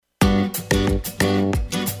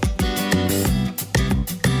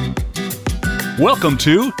Welcome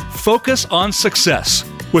to Focus on Success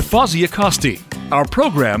with Fawzia Costi. Our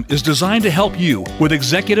program is designed to help you with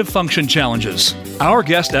executive function challenges. Our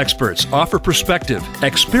guest experts offer perspective,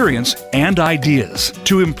 experience, and ideas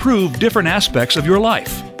to improve different aspects of your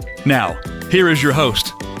life. Now, here is your host,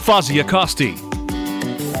 Fawzia Costi.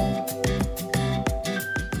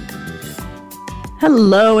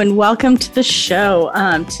 Hello and welcome to the show.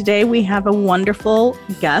 Today we have a wonderful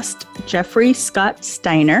guest, Jeffrey Scott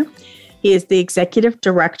Steiner. He is the Executive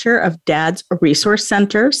Director of Dad's Resource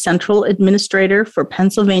Center, Central Administrator for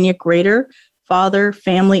Pennsylvania Greater Father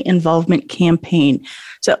Family Involvement Campaign.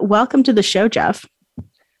 So welcome to the show, Jeff.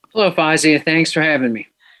 Hello, Fawzia. Thanks for having me.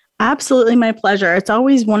 Absolutely my pleasure. It's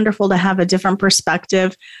always wonderful to have a different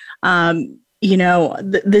perspective.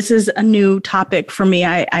 This is a new topic for me.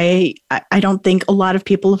 I don't think a lot of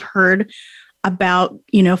people have heard about,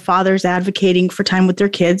 fathers advocating for time with their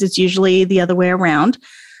kids. It's usually the other way around.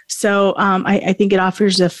 So I think it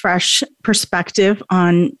offers a fresh perspective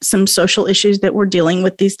on some social issues that we're dealing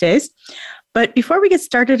with these days. But before we get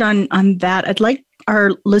started on that, I'd like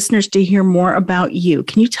our listeners to hear more about you.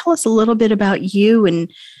 Can you tell us a little bit about you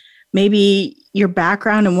and maybe your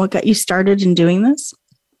background and what got you started in doing this?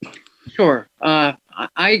 Sure.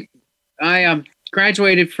 I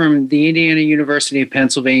graduated from the Indiana University of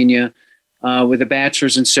Pennsylvania with a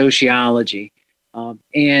bachelor's in sociology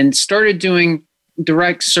and started doing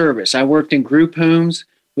direct service. I worked in group homes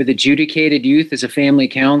with adjudicated youth as a family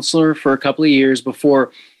counselor for a couple of years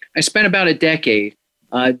before I spent about a decade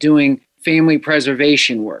doing family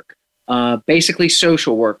preservation work, basically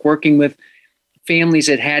social work, working with families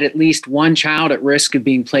that had at least one child at risk of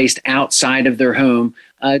being placed outside of their home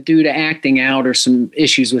due to acting out or some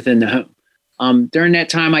issues within the home. During that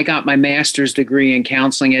time, I got my master's degree in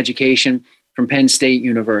counseling education from Penn State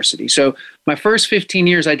University. So my first 15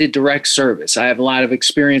 years, I did direct service. I have a lot of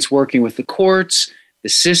experience working with the courts, the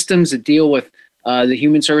systems that deal with the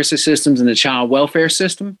human services systems and the child welfare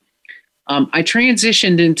system. I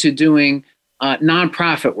transitioned into doing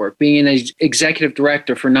nonprofit work, being an executive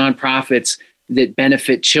director for nonprofits that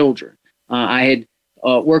benefit children. I had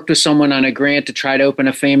worked with someone on a grant to try to open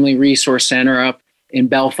a family resource center up in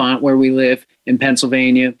Bellefonte, where we live in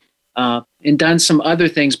Pennsylvania, and done some other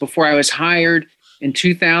things before I was hired in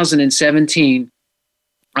 2017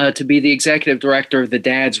 to be the executive director of the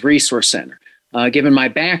Dad's Resource Center. Given my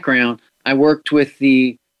background, I worked with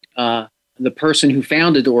the person who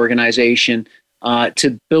founded the organization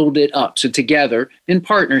to build it up. So together, in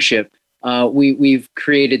partnership, we've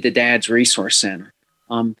created the Dad's Resource Center.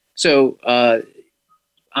 I'm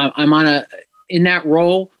in that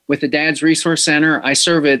role with the Dad's Resource Center. I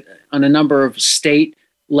serve on a number of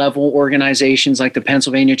state-level organizations like the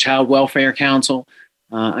Pennsylvania Child Welfare Council.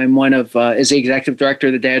 I'm one of, as the executive director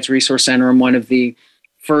of the Dad's Resource Center, I'm one of the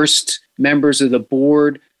first members of the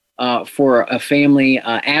board for a family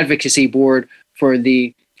advocacy board for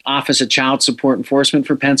the Office of Child Support Enforcement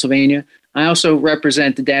for Pennsylvania. I also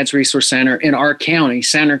represent the Dad's Resource Center in our county,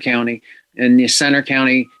 Center County, and the Center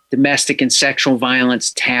County Domestic and Sexual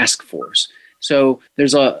Violence Task Force. So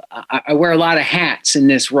I wear a lot of hats in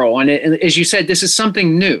this role. And as you said, this is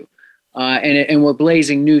something new, and we're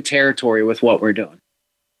blazing new territory with what we're doing.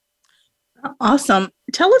 Awesome.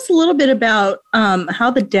 Tell us a little bit about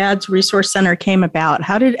how the Dad's Resource Center came about.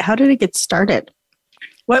 How did it get started?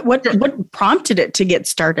 What prompted it to get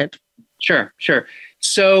started? Sure.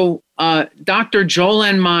 So Dr.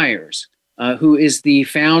 Jolene Myers, who is the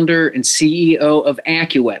founder and CEO of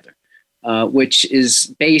AccuWeather, which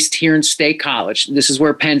is based here in State College. This is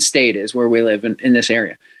where Penn State is, where we live in this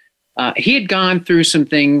area. He had gone through some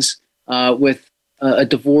things with a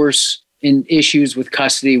divorce and issues with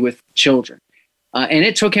custody with children. And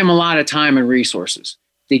it took him a lot of time and resources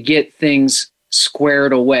to get things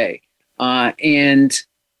squared away. And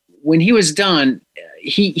when he was done,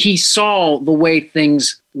 he saw the way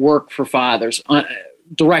things work for fathers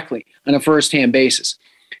directly on a firsthand basis.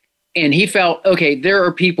 And he felt, okay, there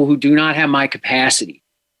are people who do not have my capacity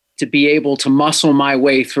to be able to muscle my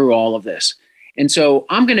way through all of this. And so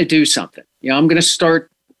I'm going to do something. I'm going to start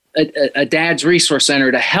a Dad's Resource Center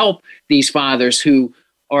to help these fathers who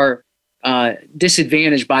are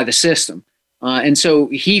disadvantaged by the system. And so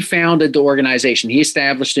he founded the organization. He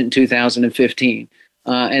established it in 2015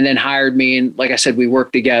 and then hired me. And like I said, we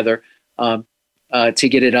worked together to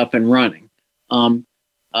get it up and running.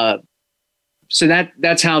 So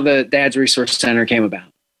that's how the Dad's Resource Center came about.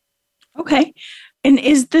 Okay. And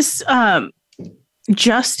is this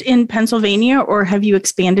just in Pennsylvania, or have you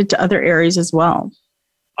expanded to other areas as well?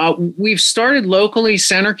 We've started locally,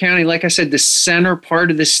 Center County, like I said, the center part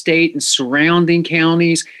of the state and surrounding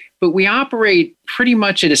counties, but we operate pretty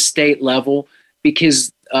much at a state level.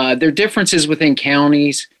 because there are differences within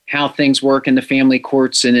counties, how things work in the family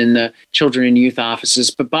courts and in the children and youth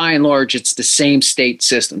offices. But by and large, it's the same state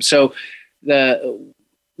system. So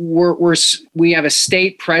we have a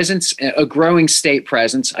state presence, a growing state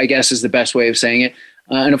presence, I guess is the best way of saying it.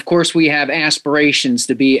 And of course, we have aspirations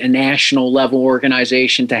to be a national level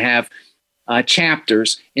organization, to have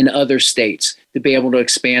chapters in other states, to be able to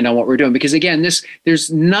expand on what we're doing. Because again,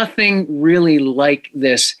 there's nothing really like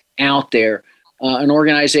this out there, an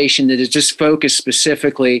organization that is just focused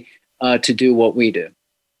specifically to do what we do.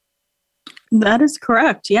 That is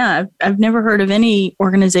correct. Yeah, I've never heard of any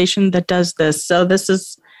organization that does this. So this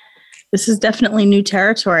is definitely new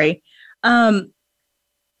territory.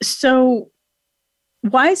 So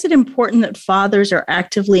why is it important that fathers are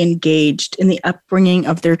actively engaged in the upbringing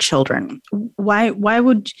of their children? Why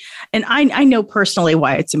would, and I know personally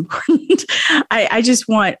why it's important. I just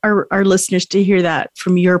want our listeners to hear that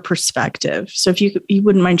from your perspective. So if you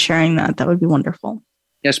wouldn't mind sharing that would be wonderful.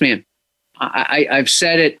 Yes, ma'am. I've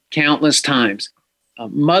said it countless times.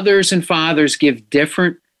 Mothers and fathers give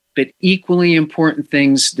different but equally important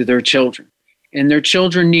things to their children. And their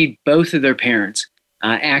children need both of their parents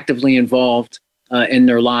actively involved in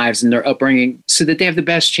their lives and their upbringing so that they have the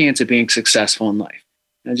best chance of being successful in life.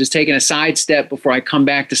 Now, just taking a side step before I come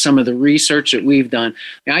back to some of the research that we've done,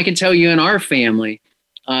 I can tell you in our family,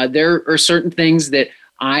 there are certain things that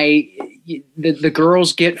the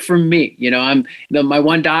girls get from me. My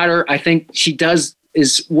one daughter, I think she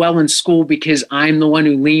is well in school because I'm the one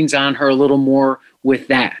who leans on her a little more with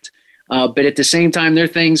that. But at the same time, there are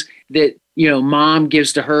things that, mom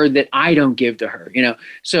gives to her that I don't give to her,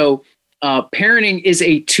 So parenting is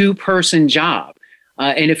a two-person job.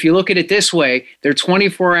 And if you look at it this way, they're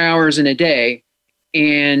 24 hours in a day.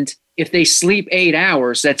 And if they sleep 8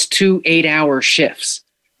 hours, that's 2 8-hour shifts.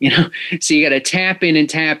 So you got to tap in and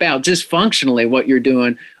tap out just functionally what you're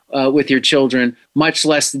doing with your children, much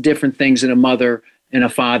less the different things that a mother and a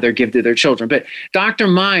father give to their children. But Dr.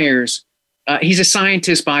 Myers, he's a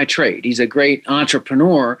scientist by trade. He's a great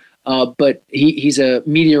entrepreneur, but he's a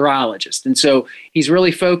meteorologist. And so he's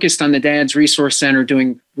really focused on the Dad's Resource Center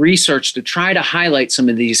doing research to try to highlight some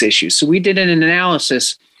of these issues. So we did an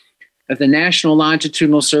analysis of the National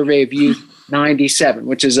Longitudinal Survey of Youth 97,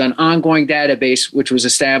 which is an ongoing database which was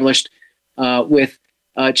established with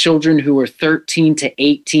children who were 13 to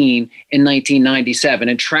 18 in 1997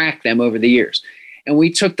 and tracked them over the years. And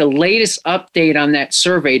we took the latest update on that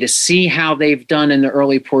survey to see how they've done in the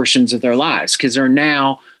early portions of their lives, because they're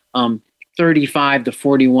now 35 to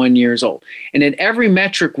 41 years old. And in every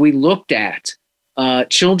metric we looked at,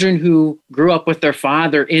 children who grew up with their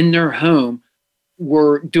father in their home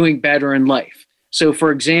were doing better in life. So,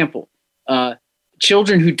 for example,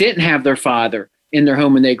 children who didn't have their father in their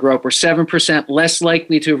home when they grew up were 7% less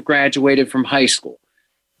likely to have graduated from high school.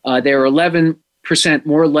 They were 11%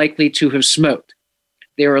 more likely to have smoked.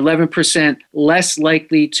 They were 11% less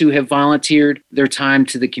likely to have volunteered their time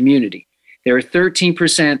to the community. They were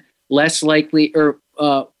 13% less likely or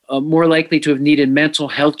more likely to have needed mental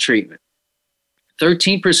health treatment.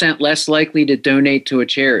 13% less likely to donate to a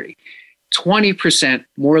charity. 20%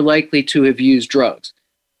 more likely to have used drugs.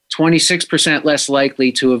 26% less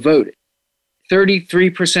likely to have voted.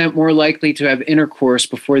 33% more likely to have intercourse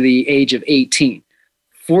before the age of 18.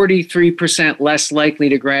 43% less likely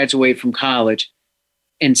to graduate from college.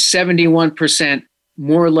 And 71%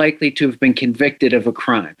 more likely to have been convicted of a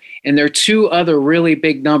crime. And there are two other really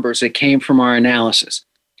big numbers that came from our analysis.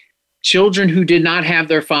 Children who did not have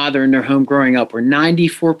their father in their home growing up were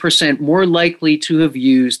 94% more likely to have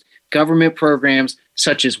used government programs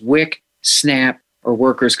such as WIC, SNAP, or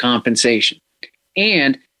workers' compensation.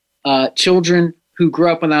 And children who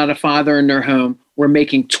grew up without a father in their home were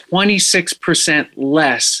making 26%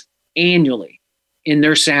 less annually in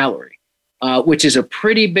their salary, which is a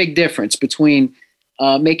pretty big difference between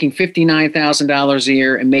making $59,000 a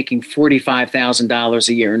year and making $45,000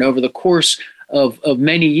 a year. And over the course of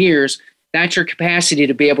many years, that's your capacity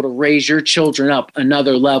to be able to raise your children up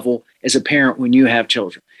another level as a parent when you have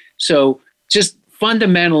children. So just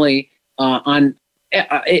fundamentally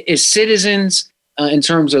as citizens in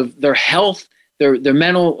terms of their health, their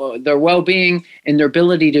mental, their well-being, and their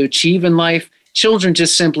ability to achieve in life, children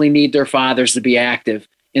just simply need their fathers to be active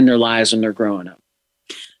in their lives when they're growing up.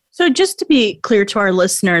 So just to be clear to our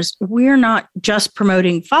listeners, we're not just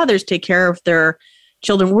promoting fathers take care of their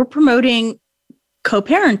children. We're promoting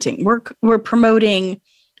co-parenting. We're promoting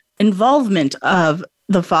involvement of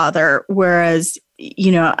the father. Whereas,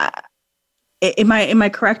 am I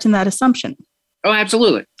correct in that assumption? Oh,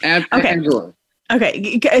 absolutely. Okay. Absolutely.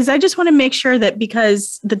 Okay, guys, I just want to make sure that,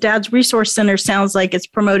 because the Dad's Resource Center sounds like it's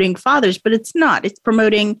promoting fathers, but it's not. It's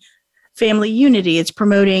promoting family unity. It's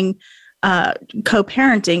promoting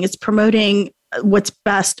co-parenting. It's promoting what's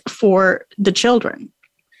best for the children.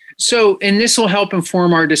 So, and this will help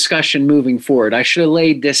inform our discussion moving forward. I should have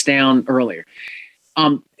laid this down earlier.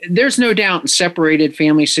 There's no doubt in separated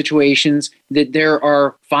family situations that there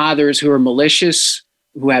are fathers who are malicious,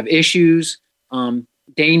 who have issues,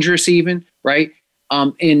 dangerous even, right?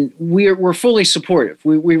 And we're fully supportive.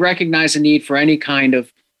 We recognize the need for any kind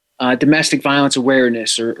of domestic violence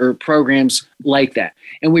awareness or programs like that.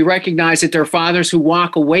 And we recognize that there are fathers who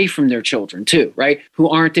walk away from their children too, right? Who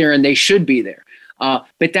aren't there and they should be there.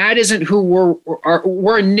 But that isn't who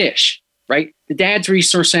we're a niche, right? The Dad's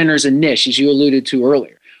Resource Center is a niche, as you alluded to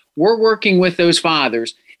earlier. We're working with those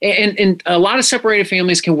fathers, and a lot of separated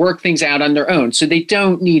families can work things out on their own, so they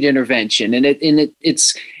don't need intervention, and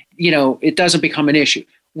it's it doesn't become an issue.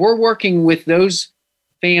 We're working with those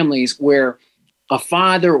families where a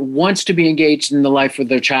father wants to be engaged in the life of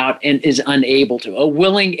their child and is unable to. A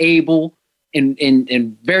willing, able,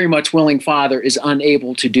 and very much willing father is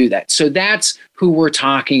unable to do that. So that's who we're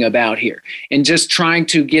talking about here, and just trying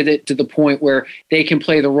to get it to the point where they can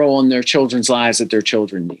play the role in their children's lives that their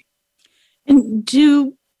children need. And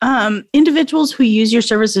do individuals who use your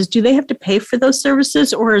services, do they have to pay for those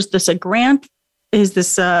services, or is this a grant? Is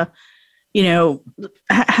this how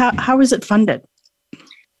is it funded?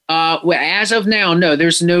 Well, as of now, no,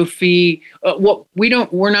 there's no fee.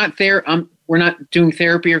 We're not there. We're not doing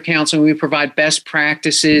therapy or counseling. We provide best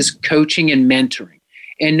practices, coaching, and mentoring.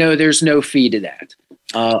 And no, there's no fee to that.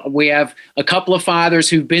 We have a couple of fathers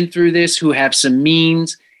who've been through this, who have some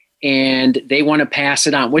means, and they want to pass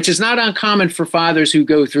it on, which is not uncommon for fathers who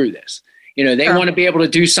go through this. They want to be able to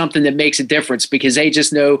do something that makes a difference because they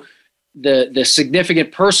just know the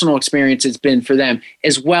significant personal experience it's been for them,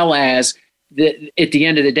 as well as at the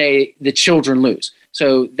end of the day, the children lose.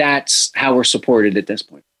 So that's how we're supported at this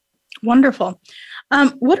point. Wonderful.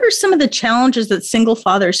 What are some of the challenges that single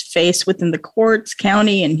fathers face within the courts,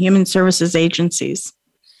 county, and human services agencies?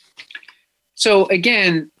 So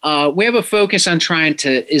again, we have a focus on trying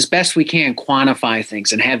to, as best we can, quantify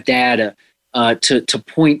things and have data to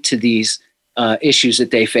point to these issues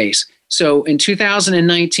that they face. So in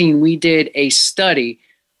 2019, we did a study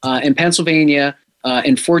in Pennsylvania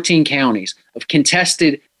in 14 counties of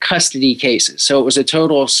contested custody cases. So it was a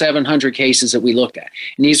total of 700 cases that we looked at.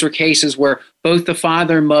 And these were cases where both the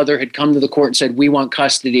father and mother had come to the court and said, we want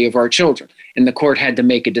custody of our children. And the court had to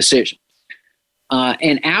make a decision.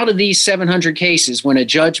 And out of these 700 cases, when a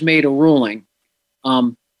judge made a ruling,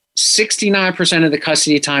 69% of the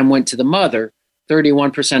custody time went to the mother,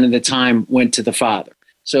 31% of the time went to the father.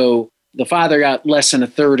 So the father got less than a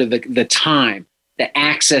third of the time. The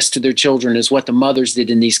access to their children is what the mothers did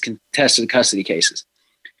in these contested custody cases.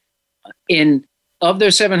 Of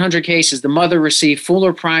those 700 cases, the mother received full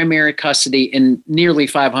or primary custody in nearly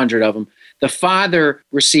 500 of them. The father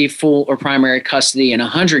received full or primary custody in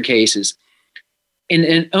 100 cases.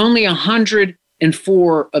 In only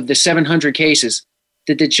 104 of the 700 cases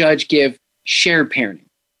did the judge give shared parenting,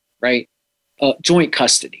 right? Joint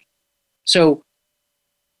custody. So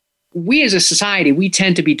we as a society, we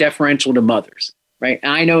tend to be deferential to mothers, right?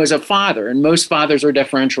 And I know as a father, and most fathers are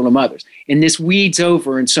deferential to mothers, and this weeds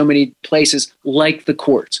over in so many places like the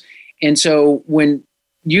courts. And so when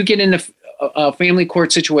you get into family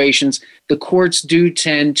court situations, the courts do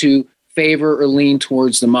tend to favor or lean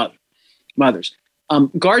towards the mothers.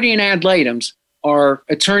 Guardian ad litems are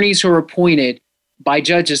attorneys who are appointed by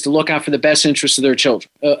judges to look out for the best interests of their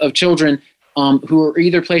children, who are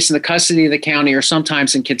either placed in the custody of the county or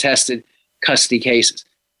sometimes in contested custody cases.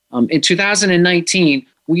 In 2019,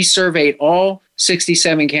 we surveyed all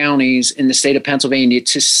 67 counties in the state of Pennsylvania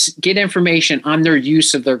to get information on their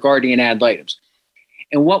use of their guardian ad litems.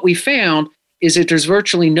 And what we found is that there's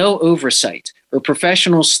virtually no oversight or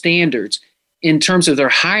professional standards in terms of their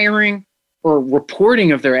hiring or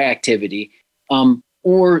reporting of their activity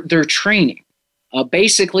or their training.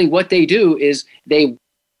 Basically, what they do is they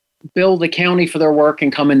bill the county for their work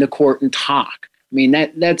and come into court and talk. I mean,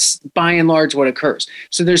 that's by and large what occurs.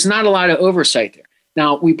 So there's not a lot of oversight there.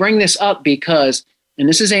 Now, we bring this up because, and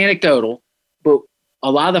this is anecdotal, but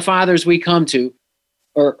a lot of the fathers we come to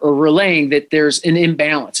are relaying that there's an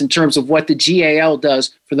imbalance in terms of what the GAL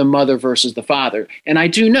does for the mother versus the father. And I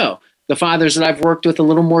do know the fathers that I've worked with a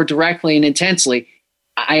little more directly and intensely,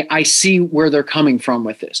 I see where they're coming from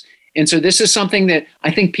with this. And so this is something that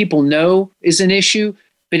I think people know is an issue,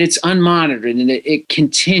 but it's unmonitored and it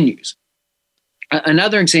continues.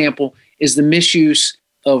 Another example is the misuse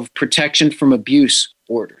of protection from abuse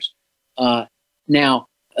orders. Now,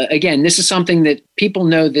 again, this is something that people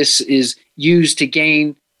know this is used to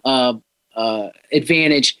gain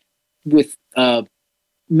advantage with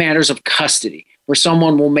matters of custody, where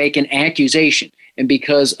someone will make an accusation, and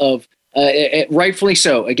because of rightfully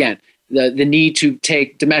so, again, the need to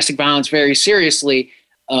take domestic violence very seriously,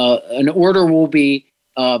 an order will be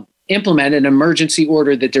implemented, an emergency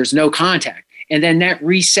order that there's no contact, and then that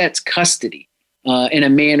resets custody in a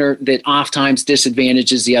manner that oftentimes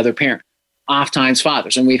disadvantages the other parent, oftentimes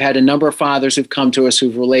fathers. And we've had a number of fathers who've come to us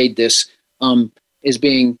who've relayed this as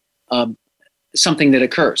being something that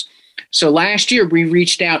occurs. So last year, we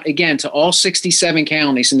reached out again to all 67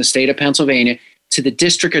 counties in the state of Pennsylvania, to the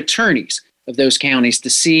district attorneys of those counties, to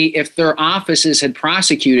see if their offices had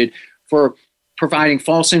prosecuted for providing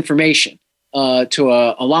false information to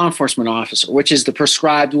a law enforcement officer, which is the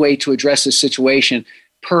prescribed way to address this situation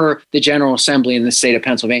per the General Assembly in the state of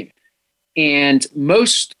Pennsylvania. And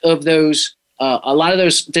most of those, a lot of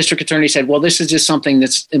those district attorneys said, well, this is just something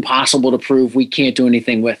that's impossible to prove. We can't do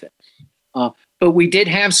anything with it. But we did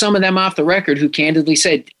have some of them off the record who candidly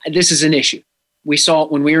said, this is an issue. We saw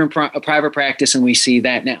it when we were in private practice, and we see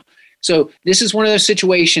that now. So this is one of those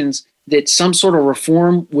situations that some sort of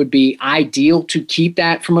reform would be ideal to keep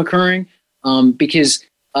that from occurring, because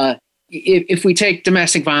if we take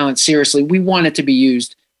domestic violence seriously, we want it to be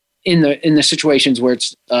used in the situations where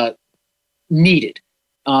it's needed.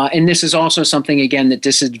 And this is also something, again, that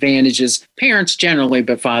disadvantages parents generally,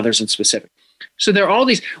 but fathers in specific. So there are all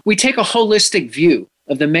these, we take a holistic view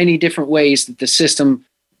of the many different ways that the system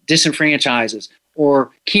disenfranchises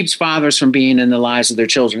or keeps fathers from being in the lives of their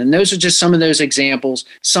children. And those are just some of those examples,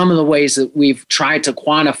 some of the ways that we've tried to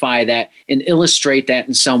quantify that and illustrate that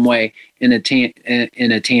in some way in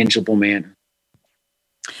a tangible manner.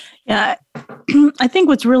 Yeah, I think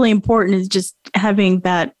what's really important is just having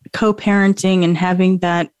that co-parenting and having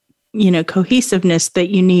that, cohesiveness that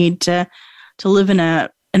you need to live in a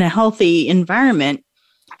healthy environment.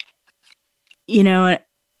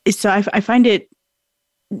 So I find it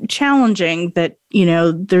challenging that,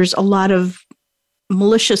 there's a lot of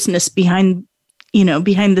maliciousness behind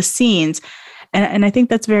the scenes. And I think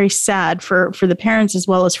that's very sad for the parents as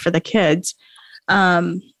well as for the kids.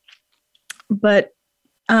 So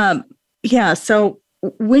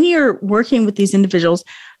when you're working with these individuals,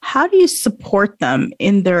 how do you support them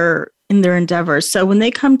in their endeavors? So when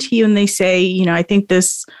they come to you and they say, I think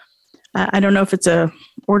this, I don't know if it's a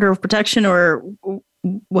order of protection or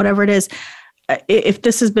whatever it is, if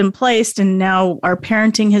this has been placed and now our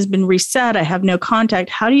parenting has been reset, I have no contact,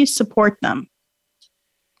 how do you support them?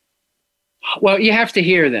 Well, you have to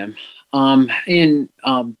hear them. And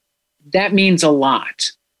that means a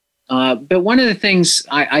lot. But one of the things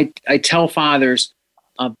I tell fathers,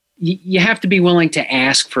 you have to be willing to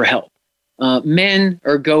ask for help. Men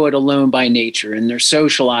are go it alone by nature, and they're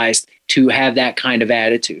socialized to have that kind of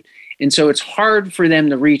attitude. And so it's hard for them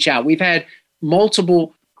to reach out. We've had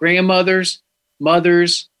multiple grandmothers,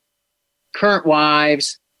 mothers, current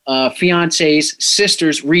wives, fiancés,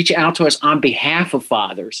 sisters reach out to us on behalf of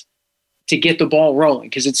fathers to get the ball rolling,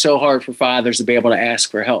 because it's so hard for fathers to be able to ask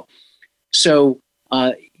for help. So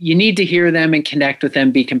you need to hear them and connect with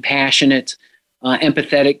them, be compassionate,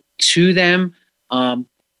 empathetic to them, and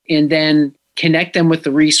then connect them with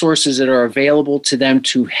the resources that are available to them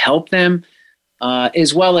to help them,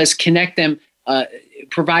 as well as connect them,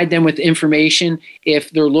 provide them with information if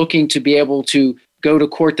they're looking to be able to go to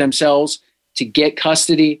court themselves to get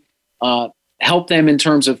custody, help them in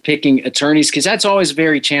terms of picking attorneys, because that's always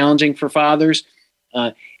very challenging for fathers.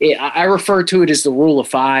 I refer to it as the rule of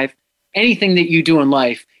five. Anything that you do in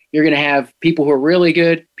life, you're going to have people who are really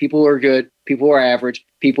good, people who are good, people who are average,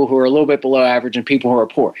 people who are a little bit below average, and people who are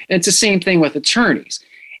poor. And it's the same thing with attorneys.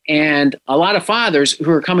 And a lot of fathers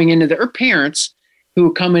who are coming into their parents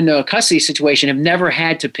who come into a custody situation have never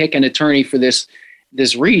had to pick an attorney for this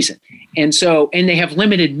reason. And they have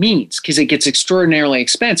limited means because it gets extraordinarily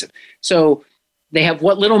expensive. So they have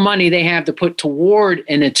what little money they have to put toward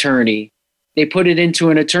an attorney. They put it into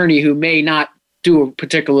an attorney who may not do a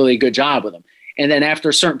particularly good job with them. And then after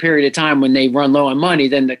a certain period of time, when they run low on money,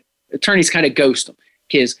 then the attorneys kind of ghost them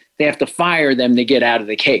because they have to fire them to get out of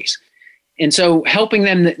the case. And so helping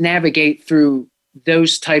them navigate through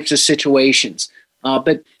those types of situations.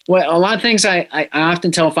 But a lot of things I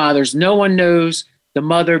often tell fathers, no one knows the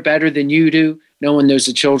mother better than you do. No one knows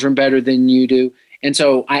the children better than you do. And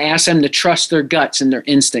so I ask them to trust their guts and their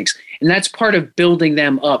instincts. And that's part of building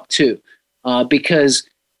them up too, because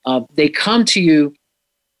they come to you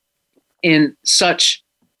in such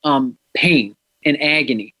pain and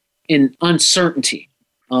agony and uncertainty.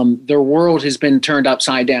 their world has been turned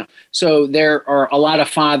upside down. So there are a lot of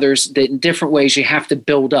fathers that in different ways you have to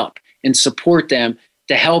build up and support them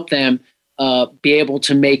to help them be able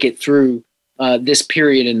to make it through this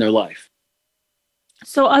period in their life.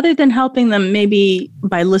 So other than helping them maybe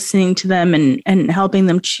by listening to them and helping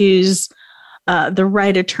them choose the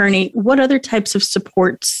right attorney, what other types of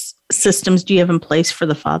support systems do you have in place for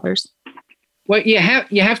the fathers? Well, you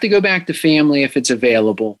have to go back to family if it's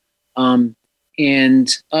available.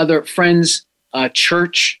 And other friends,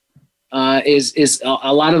 church is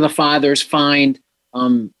a lot of the fathers find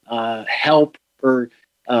help or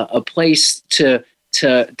a place to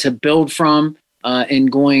build from in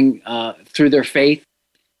going through their faith.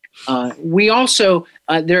 We also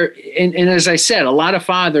there, and as I said, a lot of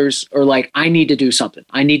fathers are like, I need to do something.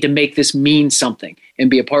 I need to make this mean something and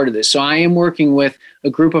be a part of this. So I am working with a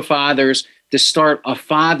group of fathers to start a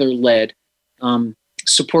father-led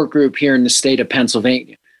support group here in the state of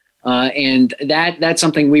Pennsylvania. And that's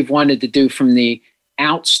something we've wanted to do from the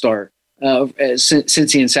outstart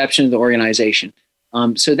since the inception of the organization.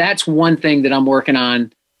 So that's one thing that I'm working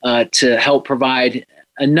on to help provide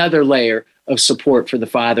another layer of support for the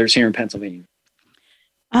fathers here in Pennsylvania.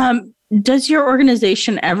 Does your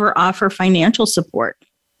organization ever offer financial support?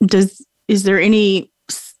 Is there any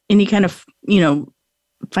kind of,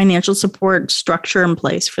 financial support structure in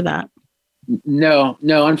place for that? No,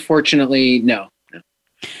 unfortunately, no.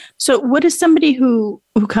 So what is somebody who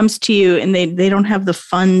comes to you and they don't have the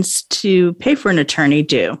funds to pay for an attorney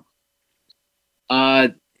do?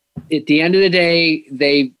 At the end of the day,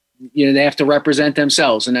 they have to represent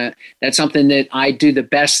themselves. And that's something that I do the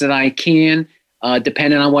best that I can,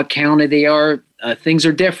 depending on what county they are. Things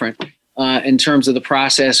are different in terms of the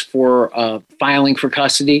process for filing for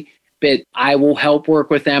custody, but I will help work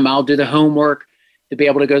with them. I'll do the homework to be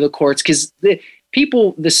able to go to the courts, because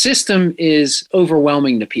the system is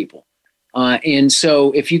overwhelming to people. And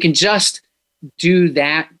so if you can just do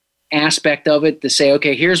that aspect of it to say,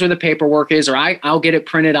 okay, here's where the paperwork is, or I'll get it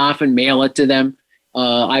printed off and mail it to them.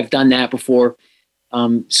 I've done that before,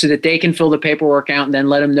 so that they can fill the paperwork out and then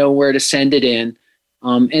let them know where to send it in.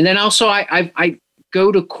 And then also I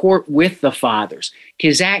go to court with the fathers,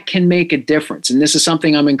 because that can make a difference. And this is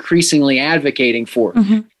something I'm increasingly advocating for,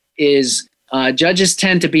 is judges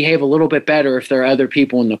tend to behave a little bit better if there are other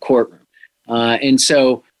people in the courtroom. And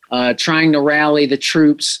so trying to rally the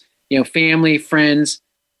troops, family, friends,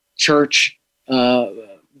 church,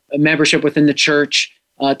 membership within the church,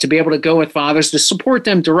 to be able to go with fathers to support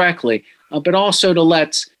them directly, but also to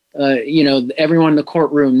let everyone in the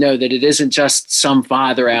courtroom know that it isn't just some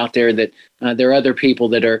father out there, that there are other people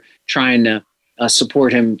that are trying to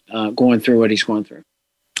support him going through what he's going through.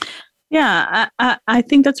 Yeah, I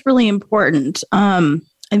think that's really important. I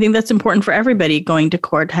think that's important for everybody going to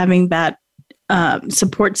court, having that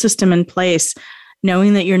support system in place,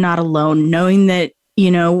 knowing that you're not alone, knowing that,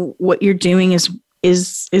 what you're doing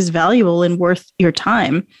is valuable and worth your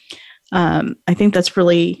time. I think that's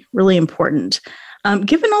really, really important.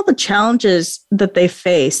 Given all the challenges that they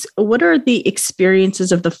face, what are the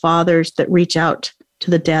experiences of the fathers that reach out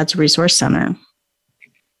to the Dad's Resource Center?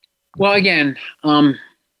 Well, again,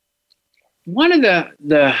 one of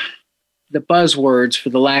the buzzwords, for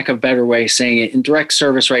the lack of a better way of saying it, in direct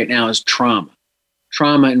service right now is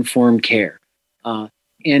trauma-informed care.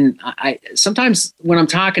 And I sometimes when I'm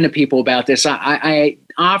talking to people about this, I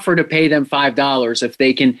offer to pay them $5 if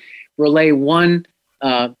they can relay one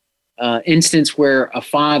instance where a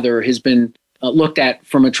father has been looked at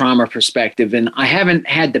from a trauma perspective. And I haven't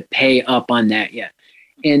had to pay up on that yet.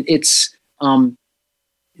 And it's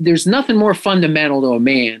there's nothing more fundamental to a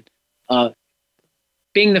man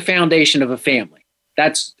being the foundation of a family.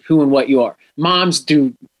 That's who and what you are. Moms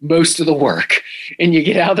do most of the work, and you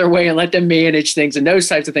get out of their way and let them manage things and those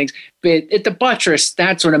types of things. But at the buttress,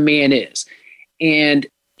 that's what a man is. And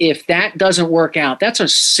if that doesn't work out, that's a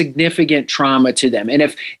significant trauma to them. And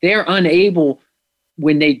if they're unable,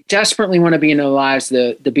 when they desperately want to be in their lives,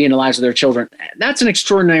 to be in the lives of their children, that's an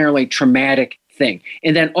extraordinarily traumatic thing.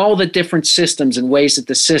 And then all the different systems and ways that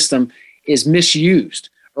the system is misused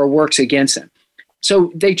or works against them.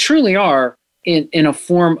 So they truly are in a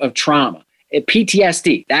form of trauma.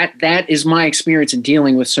 PTSD, that is my experience in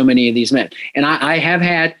dealing with so many of these men. And I have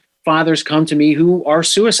had fathers come to me who are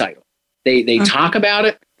suicidal. They talk about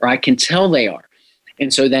it, or I can tell they are.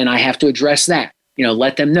 And so then I have to address that,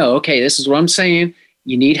 let them know, okay, this is what I'm saying.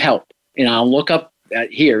 You need help. And I'll look up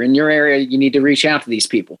here in your area, you need to reach out to these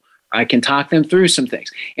people. I can talk them through some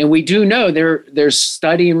things. And we do know there's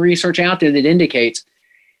study and research out there that indicates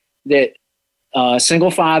that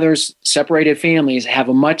single fathers, separated families have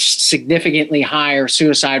a much significantly higher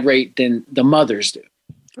suicide rate than the mothers do.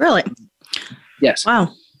 Really? Yes.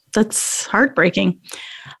 Wow. That's heartbreaking.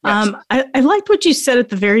 Yes. I liked what you said at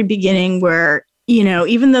the very beginning where,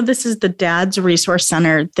 even though this is the Dad's Resource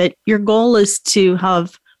Center, that your goal is to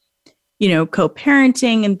have,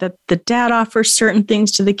 co-parenting, and that the dad offers certain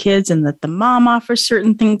things to the kids and that the mom offers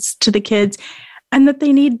certain things to the kids, and that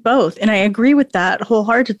they need both. And I agree with that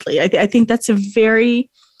wholeheartedly. I think that's a very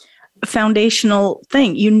foundational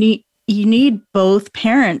thing. You need both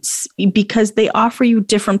parents because they offer you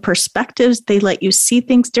different perspectives. They let you see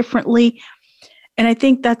things differently. And I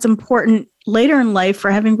think that's important later in life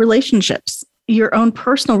for having relationships, your own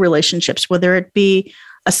personal relationships, whether it be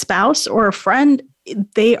a spouse or a friend.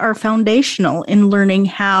 They are foundational in learning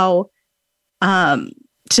how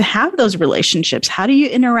to have those relationships. How do you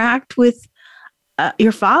interact with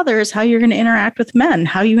your father is how you're going to interact with men.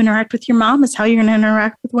 How you interact with your mom is how you're going to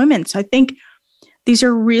interact with women. So I think these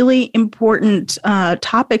are really important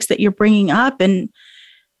topics that you're bringing up. And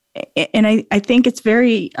I think it's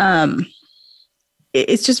very,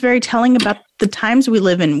 it's just very telling about the times we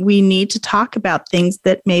live in. We need to talk about things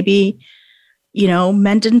that maybe,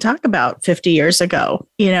 men didn't talk about 50 years ago.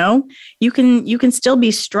 You can still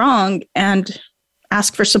be strong and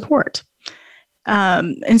ask for support.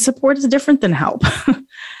 And support is different than help.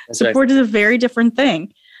 Support is a very different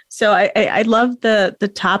thing. So I love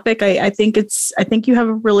the topic. I think you have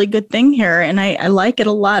a really good thing here, and I like it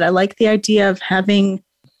a lot. I like the idea of having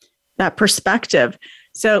that perspective.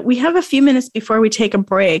 So we have a few minutes before we take a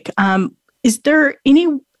break. Is there any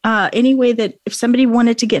way that if somebody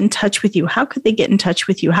wanted to get in touch with you, how could they get in touch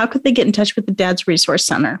with you? How could they get in touch with the Dad's Resource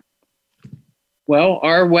Center? Well,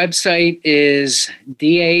 our website is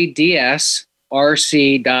dadsrc.org.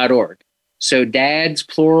 So Dad's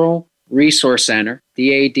plural Resource Center,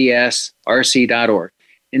 dadsrc.org.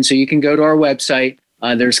 And so you can go to our website.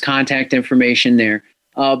 There's contact information there.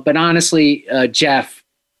 But honestly, Jeff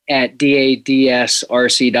at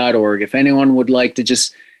dadsrc.org. If anyone would like to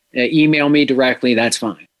just email me directly, that's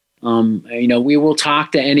fine. We will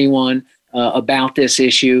talk to anyone about this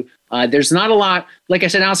issue. There's not a lot, like I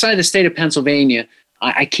said, outside the state of Pennsylvania,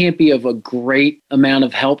 I can't be of a great amount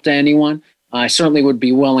of help to anyone. I certainly would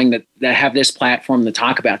be willing to have this platform to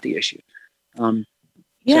talk about the issue. I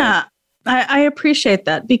appreciate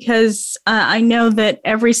that because I know that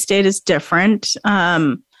every state is different.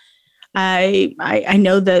 I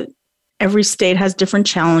know that every state has different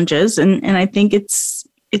challenges, and I think it's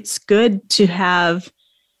good to have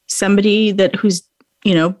somebody who's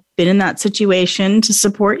been in that situation to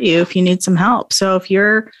support you if you need some help. So if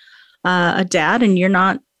you're a dad and you're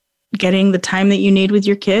not getting the time that you need with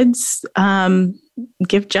your kids,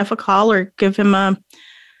 give Jeff a call or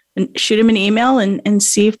shoot him an email and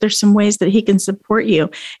see if there's some ways that he can support you.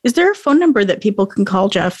 Is there a phone number that people can call,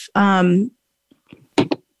 Jeff?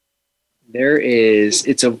 There is.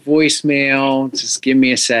 It's a voicemail. Just give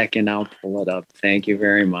me a second. I'll pull it up. Thank you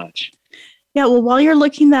very much. Yeah, well, while you're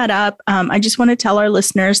looking that up, I just want to tell our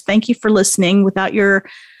listeners, thank you for listening. Without your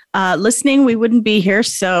listening, we wouldn't be here.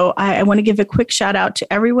 So I want to give a quick shout out to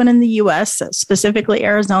everyone in the U.S., specifically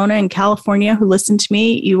Arizona and California, who listen to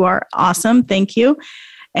me. You are awesome. Thank you.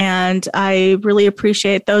 And I really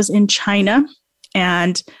appreciate those in China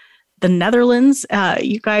and the Netherlands.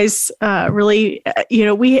 You guys really,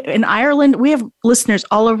 we in Ireland, we have listeners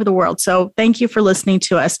all over the world. So thank you for listening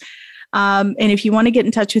to us. And if you want to get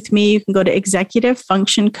in touch with me, you can go to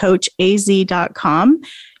executivefunctioncoachaz.com.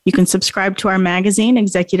 You can subscribe to our magazine,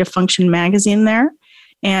 Executive Function Magazine there.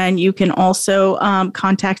 And you can also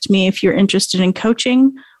contact me if you're interested in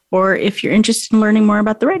coaching or if you're interested in learning more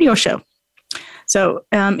about the radio show. So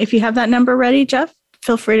if you have that number ready, Jeff,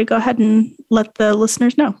 feel free to go ahead and let the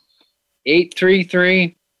listeners know.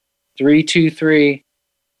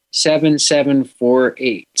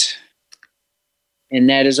 833-323-7748. And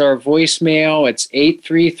that is our voicemail. It's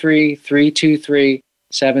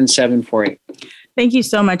 833-323-7748. Thank you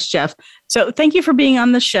so much, Jeff. So thank you for being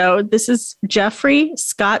on the show. This is Jeffrey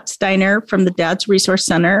Scott Steiner from the Dad's Resource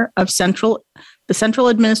Center of the Central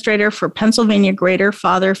Administrator for Pennsylvania Greater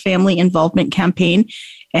Father Family Involvement Campaign.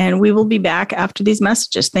 And we will be back after these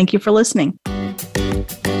messages. Thank you for listening.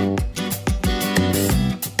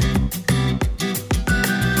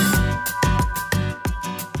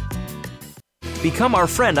 Become our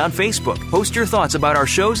friend on Facebook. Post your thoughts about our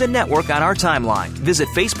shows and network on our timeline. Visit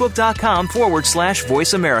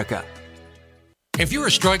facebook.com/Voice America. If you are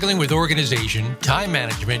struggling with organization, time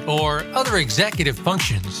management, or other executive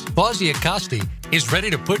functions, Fawzi Acosti is ready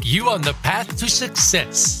to put you on the path to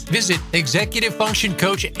success. Visit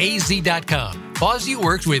executivefunctioncoachaz.com. Fawzi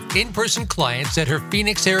works with in-person clients at her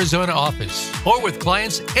Phoenix, Arizona office or with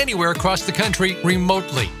clients anywhere across the country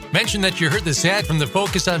remotely. Mention that you heard this ad from the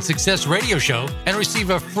Focus on Success radio show and receive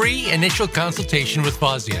a free initial consultation with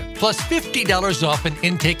Fawzia, plus $50 off an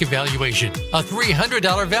intake evaluation, a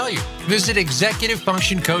 $300 value. Visit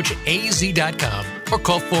executivefunctioncoachaz.com or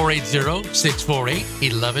call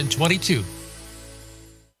 480-648-1122.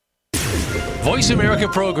 Voice America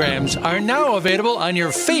programs are now available on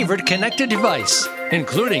your favorite connected device,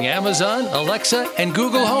 including Amazon, Alexa, and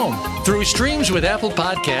Google Home. Through streams with Apple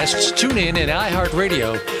Podcasts, TuneIn, and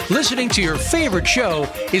iHeartRadio, listening to your favorite show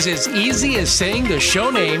is as easy as saying the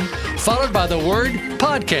show name followed by the word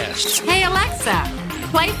podcast. Hey, Alexa,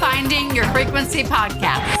 play Finding Your Frequency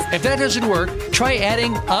podcast. If that doesn't work, try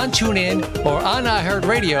adding on TuneIn or on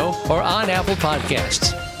iHeartRadio or on Apple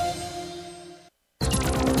Podcasts.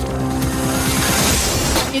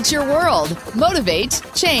 It's your world. Motivate,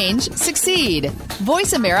 change, succeed.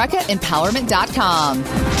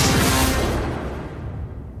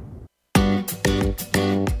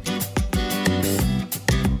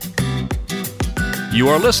 You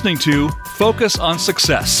are listening to Focus on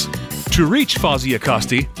Success. To reach Fawzia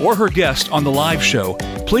Kosti or her guest on the live show,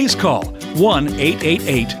 please call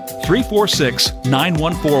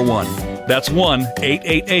 1-888-346-9141. That's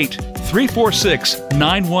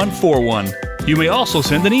 1-888-346-9141. You may also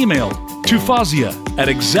send an email to Fawzia at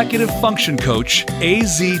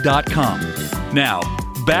executivefunctioncoachaz.com. Now,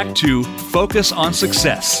 back to Focus on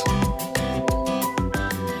Success.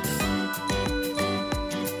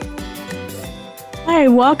 Hi,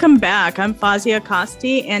 welcome back. I'm Fawzia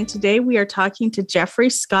Kosti, and today we are talking to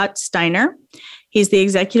Jeffrey Scott Steiner. He's the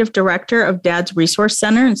Executive Director of Dad's Resource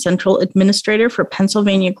Center and Central Administrator for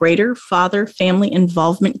Pennsylvania Greater Father Family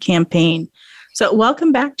Involvement Campaign. So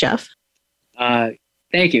welcome back, Jeff.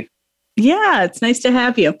 Thank you. Yeah, it's nice to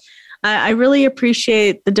have you. I really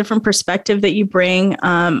appreciate the different perspective that you bring.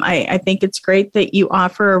 I think it's great that you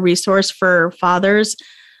offer a resource for fathers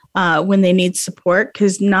when they need support,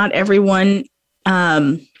 because not everyone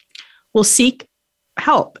will seek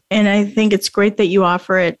help. And I think it's great that you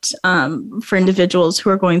offer it for individuals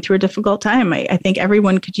who are going through a difficult time. I think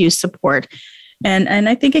everyone could use support. And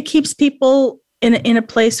I think it keeps people in a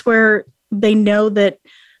place where they know that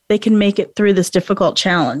they can make it through this difficult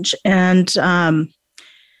challenge. And, I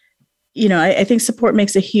think support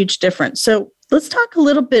makes a huge difference. So let's talk a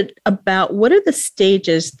little bit about what are the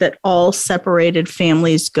stages that all separated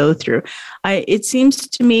families go through. It seems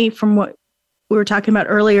to me from what we were talking about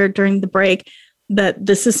earlier during the break that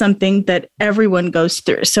this is something that everyone goes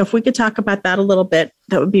through. So if we could talk about that a little bit,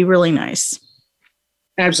 that would be really nice.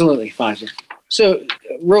 Absolutely, Fawzia. So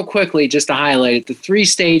real quickly, just to highlight it, the three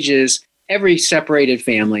stages every separated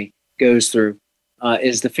family goes through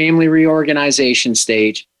is the family reorganization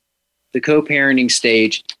stage, the co-parenting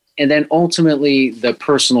stage, and then ultimately the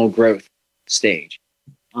personal growth stage.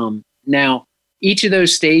 Now, each of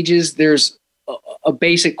those stages, there's a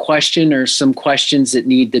basic question or some questions that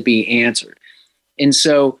need to be answered. And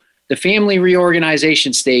so the family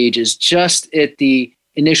reorganization stage is just at the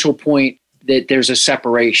initial point that there's a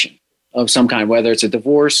separation of some kind, whether it's a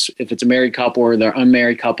divorce, if it's a married couple, or they're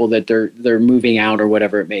unmarried couple that they're moving out or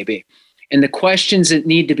whatever it may be. And the questions that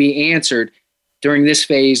need to be answered during this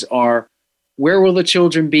phase are, where will the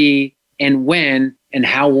children be and when and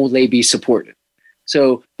how will they be supported?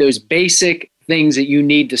 So those basic things that you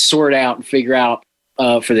need to sort out and figure out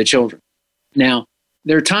for the children. Now,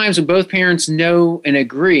 there are times when both parents know and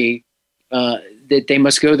agree that they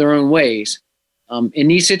must go their own ways. In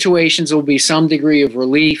these situations, there will be some degree of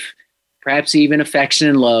relief, perhaps even affection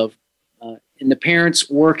and love, and the parents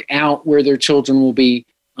work out where their children will be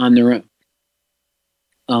on their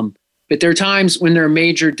own. But there are times when there are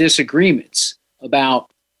major disagreements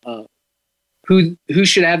about who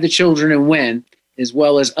should have the children and when, as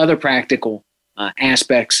well as other practical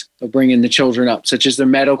aspects of bringing the children up, such as their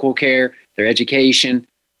medical care, their education,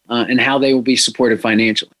 and how they will be supported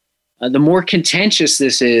financially. The more contentious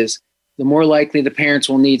this is, the more likely the parents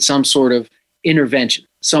will need some sort of intervention,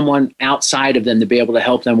 someone outside of them to be able to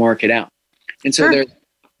help them work it out. And so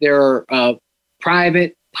there are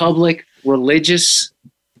private, public, religious,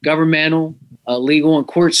 governmental, legal, and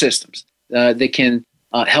court systems that can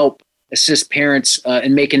help assist parents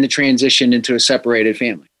in making the transition into a separated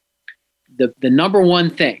family. The number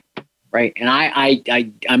one thing, right, and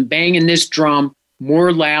I'm banging this drum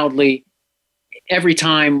more loudly every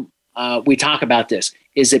time we talk about this,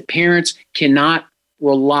 is that parents cannot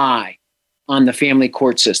rely on the family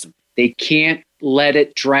court system. They can't let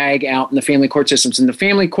it drag out in the family court systems. And the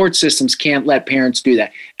family court systems can't let parents do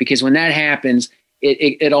that, because when that happens,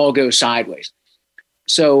 it all goes sideways.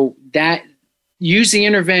 So that use the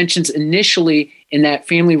interventions initially in that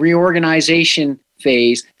family reorganization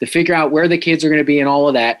phase to figure out where the kids are going to be and all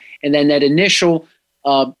of that. And then that initial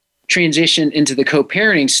transition into the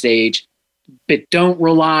co-parenting stage, but don't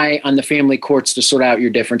rely on the family courts to sort out your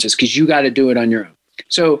differences, because you got to do it on your own.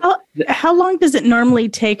 So how long does it normally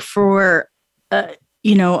take for,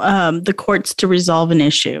 the courts to resolve an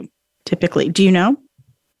issue typically? Do you know?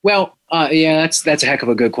 Well, that's a heck of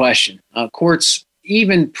a good question. Courts,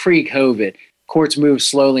 even pre-COVID, courts move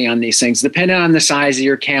slowly on these things, depending on the size of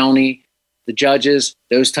your county, the judges,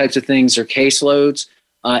 those types of things, or caseloads.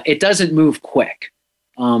 It doesn't move quick.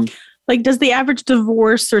 Does the average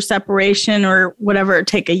divorce or separation or whatever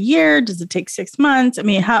take a year? Does it take 6 months? I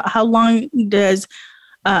mean, how long does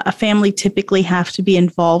a family typically have to be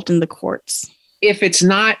involved in the courts? If it's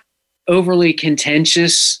not overly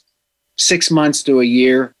contentious, 6 months to a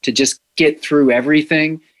year to just get through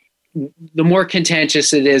everything. The more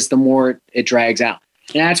contentious it is, the more it drags out.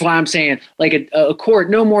 And that's why I'm saying, like a court,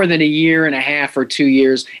 no more than a year and a half or 2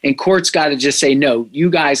 years, and courts got to just say, no, you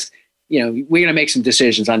guys, we're going to make some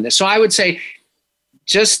decisions on this. So I would say,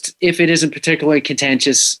 just if it isn't particularly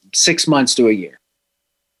contentious, 6 months to a year.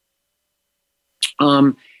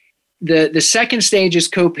 The second stage is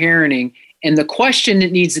co-parenting, and the question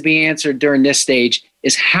that needs to be answered during this stage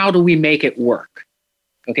is, how do we make it work?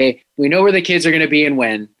 Okay, we know where the kids are going to be and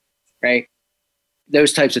when, right?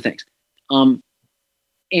 Those types of things.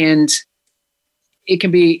 And it can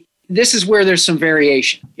be, this is where there's some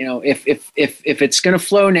variation. If it's going to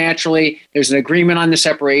flow naturally, there's an agreement on the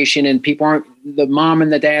separation, and the mom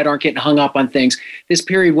and the dad aren't getting hung up on things, this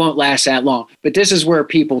period won't last that long. But this is where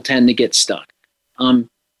people tend to get stuck.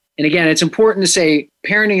 And again, it's important to say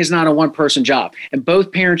parenting is not a one-person job, and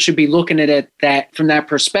both parents should be looking at it that from that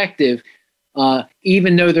perspective,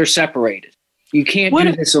 even though they're separated. You can't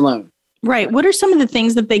do this alone. Right. What are some of the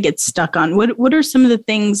things that they get stuck on? What are some of the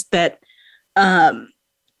things that that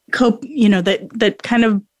kind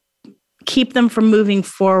of keep them from moving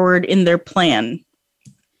forward in their plan?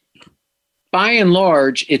 By and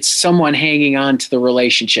large, it's someone hanging on to the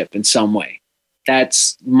relationship in some way.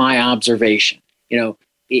 That's my observation.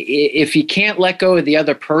 If you can't let go of the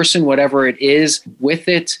other person, whatever it is with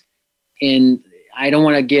it, and I don't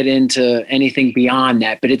want to get into anything beyond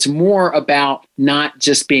that, but it's more about not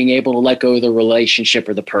just being able to let go of the relationship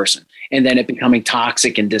or the person, and then it becoming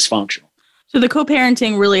toxic and dysfunctional. So the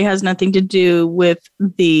co-parenting really has nothing to do with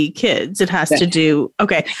the kids. It has to do,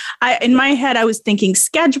 okay. In my head, I was thinking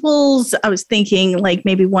schedules. I was thinking like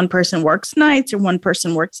maybe one person works nights or one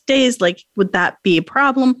person works days. Like, would that be a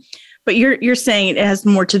problem? But you're saying it has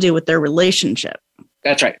more to do with their relationship.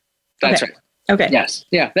 That's right. That's right. Okay. Yes.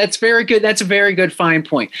 Yeah. That's very good. That's a very good fine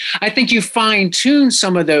point. I think you fine tune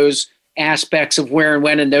some of those aspects of where and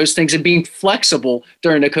when and those things, and being flexible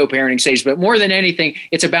during the co-parenting stage. But more than anything,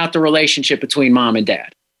 it's about the relationship between mom and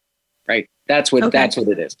dad. Right. That's what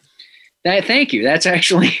it is. Thank you. That's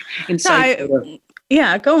actually insightful.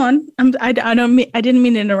 Yeah. Go on. I didn't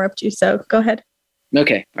mean to interrupt you. So go ahead.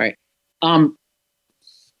 Okay. All right.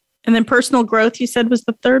 And then personal growth, you said, was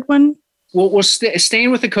the third one? We'll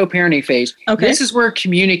staying with the co-parenting phase. Okay. This is where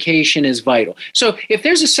communication is vital. So if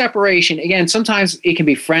there's a separation, again, sometimes it can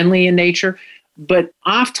be friendly in nature, but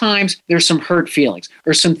oftentimes there's some hurt feelings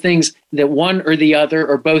or some things that one or the other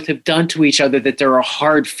or both have done to each other that there are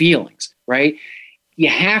hard feelings, right? You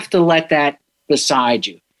have to let that beside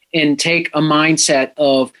you and take a mindset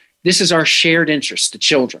of, this is our shared interest, the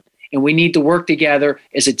children, and we need to work together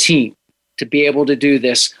as a team to be able to do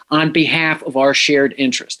this on behalf of our shared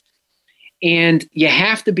interest. And you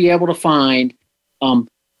have to be able to find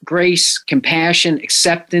grace, compassion,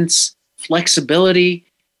 acceptance, flexibility,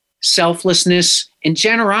 selflessness, and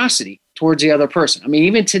generosity towards the other person. I mean,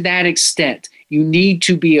 even to that extent, you need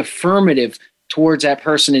to be affirmative towards that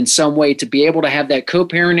person in some way to be able to have that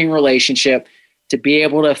co-parenting relationship, to be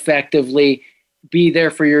able to effectively be there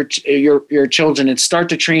for your children and start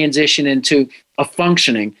to transition into a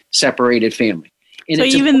functioning separated family. And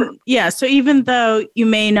so even though you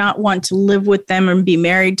may not want to live with them or be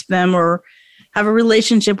married to them or have a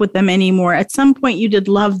relationship with them anymore, at some point you did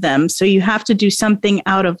love them. So you have to do something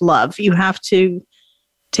out of love. You have to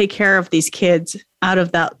take care of these kids out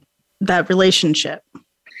of that relationship.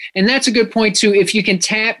 And that's a good point too. If you can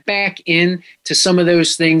tap back in to some of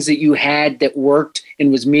those things that you had that worked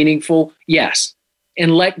and was meaningful, yes.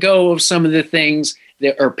 And let go of some of the things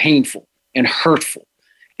that are painful and hurtful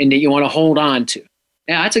and that you want to hold on to.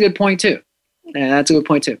 Yeah, that's a good point too. In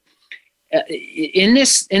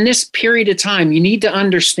this period of time, you need to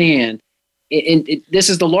understand, and this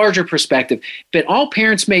is the larger perspective, but all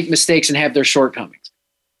parents make mistakes and have their shortcomings.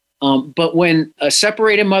 But when a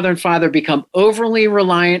separated mother and father become overly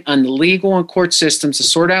reliant on the legal and court systems to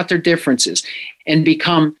sort out their differences and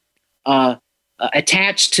become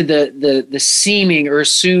attached to the seeming or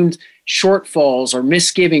assumed shortfalls or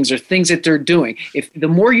misgivings or things that they're doing, if the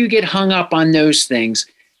more you get hung up on those things,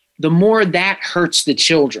 the more that hurts the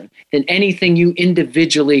children than anything you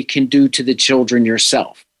individually can do to the children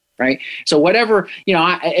yourself. Right. So whatever,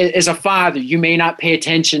 as a father, you may not pay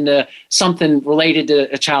attention to something related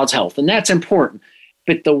to a child's health, and that's important.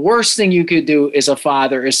 But the worst thing you could do as a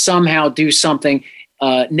father is somehow do something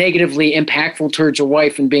negatively impactful towards your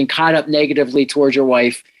wife and being caught up negatively towards your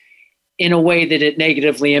wife in a way that it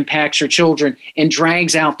negatively impacts your children and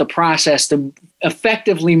drags out the process to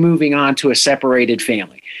effectively moving on to a separated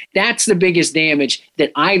family. That's the biggest damage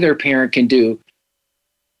that either parent can do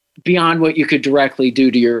beyond what you could directly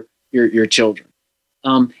do to your children.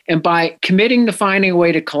 And by committing to finding a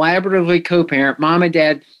way to collaboratively co-parent, mom and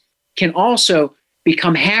dad can also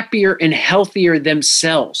become happier and healthier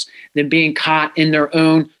themselves than being caught in their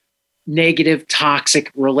own negative,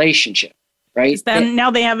 toxic relationship, right? Then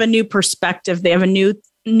now they have a new perspective. They have a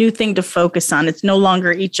new thing to focus on. It's no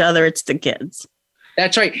longer each other, it's the kids.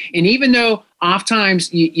 That's right. And even though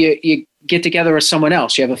oftentimes you get together with someone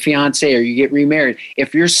else, you have a fiance or you get remarried,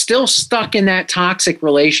 if you're still stuck in that toxic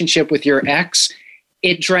relationship with your ex,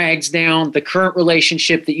 it drags down the current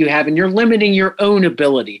relationship that you have, and you're limiting your own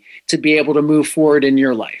ability to be able to move forward in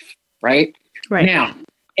your life, right? Right. Now,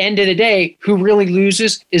 end of the day, who really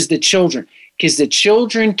loses is the children, because the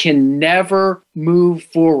children can never move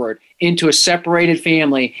forward into a separated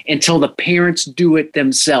family until the parents do it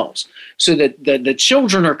themselves. So that the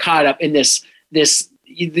children are caught up in this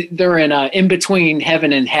they're in between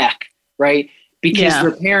heaven and heck, right? Because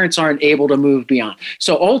their parents aren't able to move beyond.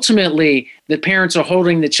 So ultimately, the parents are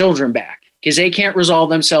holding the children back because they can't resolve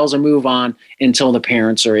themselves and move on until the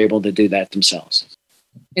parents are able to do that themselves.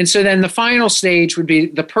 And so then the final stage would be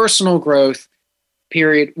the personal growth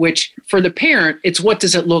period, which for the parent, it's what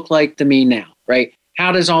does it look like to me now, right?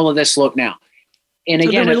 How does all of this look now? And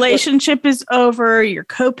again, the relationship is over. You're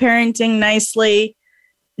co-parenting nicely.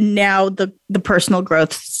 Now the personal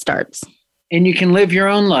growth starts. And you can live your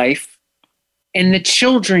own life. And the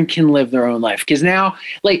children can live their own life. Because now,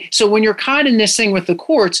 so when you're caught in this thing with the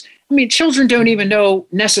courts, children don't even know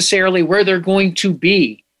necessarily where they're going to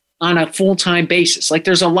be on a full-time basis.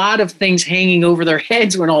 There's a lot of things hanging over their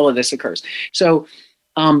heads when all of this occurs. So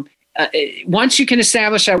once you can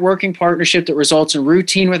establish that working partnership that results in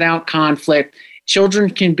routine without conflict, children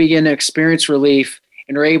can begin to experience relief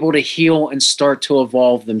and are able to heal and start to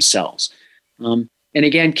evolve themselves. And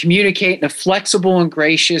again, communicate in a flexible and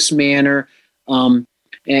gracious manner.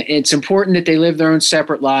 It's important that they live their own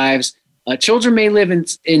separate lives. Children may live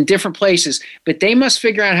in different places, but they must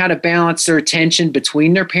figure out how to balance their attention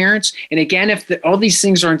between their parents. And again, if all these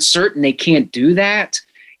things are uncertain, they can't do that.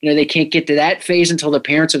 They can't get to that phase until the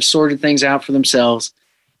parents have sorted things out for themselves.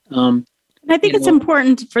 I think it's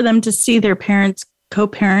important for them to see their parents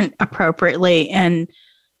co-parent appropriately and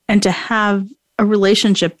to have a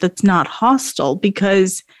relationship that's not hostile,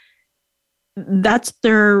 because that's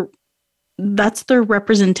their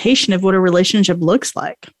representation of what a relationship looks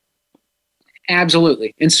like.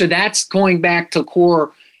 Absolutely. And so that's going back to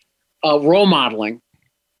core role modeling,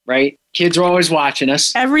 right? Kids are always watching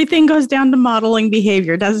us. Everything goes down to modeling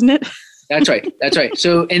behavior, doesn't it? That's right. That's right.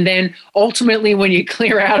 So, and then ultimately when you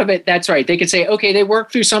clear out of it, that's right. They can say, okay, they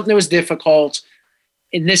worked through something that was difficult,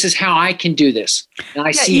 and this is how I can do this. And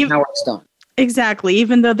I see how it's done. Exactly.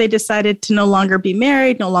 Even though they decided to no longer be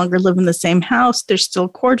married, no longer live in the same house, they're still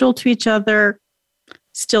cordial to each other,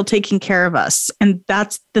 still taking care of us. And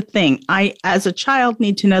that's the thing. I, as a child,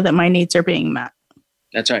 need to know that my needs are being met.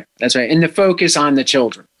 That's right. That's right. And the focus on the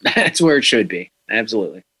children. That's where it should be.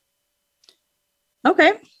 Absolutely.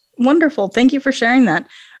 Okay. Wonderful. Thank you for sharing that.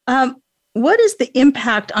 What is the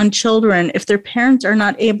impact on children if their parents are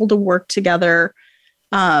not able to work together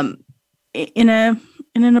in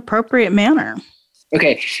an appropriate manner?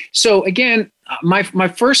 Okay. So again, my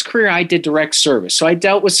first career, I did direct service. So I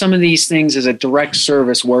dealt with some of these things as a direct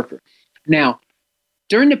service worker. Now,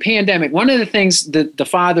 during the pandemic, one of the things that the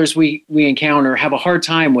fathers we encounter have a hard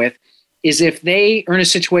time with is if they are in a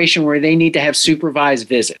situation where they need to have supervised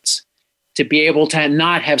visits, to be able to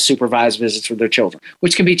not have supervised visits with their children,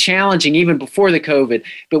 which can be challenging even before the COVID.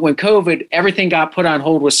 But when COVID, everything got put on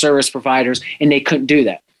hold with service providers and they couldn't do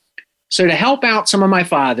that. So to help out some of my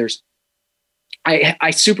fathers,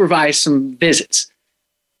 I supervised some visits.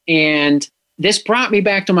 And this brought me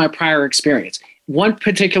back to my prior experience. One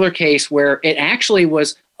particular case where it actually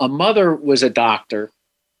was a mother was a doctor,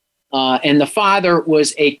 and the father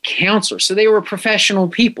was a counselor. So they were professional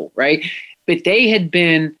people, right? But they had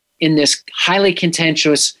been in this highly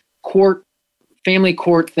contentious family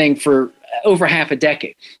court thing for over half a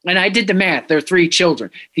decade. And I did the math. There are 3 children,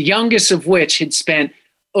 the youngest of which had spent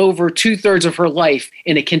over 2/3 of her life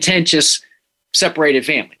in a contentious separated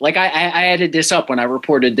family. Like I added this up when I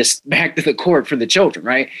reported this back to the court for the children,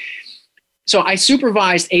 right? So I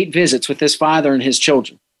supervised 8 visits with this father and his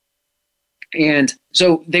children. And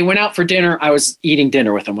so they went out for dinner. I was eating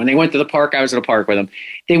dinner with them. When they went to the park, I was at a park with them.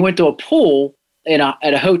 They went to a pool at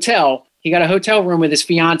a hotel. He got a hotel room with his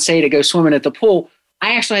fiance to go swimming at the pool.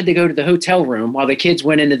 I actually had to go to the hotel room while the kids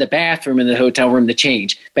went into the bathroom in the hotel room to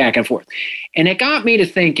change back and forth. And it got me to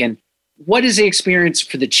thinking, what is the experience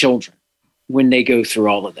for the children when they go through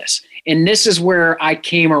all of this? And this is where I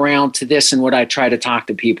came around to this and what I try to talk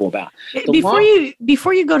to people about. Before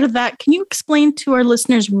you go to that, can you explain to our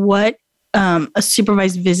listeners what a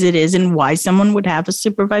supervised visit is and why someone would have a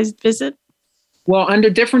supervised visit? Well, under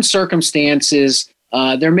different circumstances,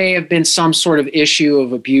 there may have been some sort of issue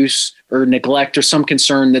of abuse or neglect or some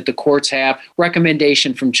concern that the courts have,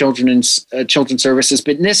 recommendation from Children's Services.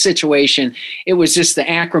 But in this situation, it was just the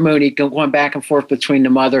acrimony going back and forth between the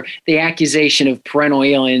mother, the accusation of parental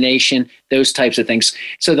alienation, those types of things.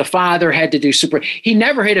 So the father had to do he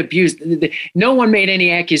never had abused. No one made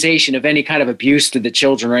any accusation of any kind of abuse to the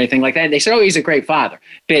children or anything like that. They said, oh, he's a great father.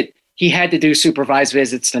 But he had to do supervised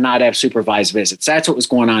visits to not have supervised visits. That's what was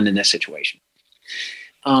going on in this situation.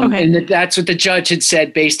 Okay. And that's what the judge had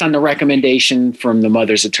said based on the recommendation from the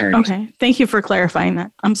mother's attorney. Okay. Thank you for clarifying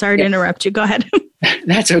that. I'm sorry to interrupt you. Go ahead.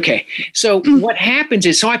 That's okay. So what happens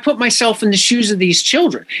is, so I put myself in the shoes of these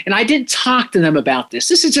children, and I didn't talk to them about this.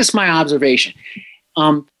 This is just my observation.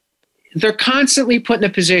 They're constantly put in a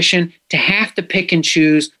position to have to pick and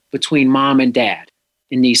choose between mom and dad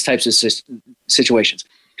in these types of situations.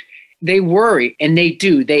 They worry, and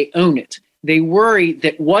they own it. They worry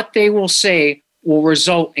that what they will say will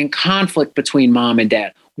result in conflict between mom and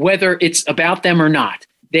dad, whether it's about them or not.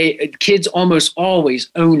 Kids almost always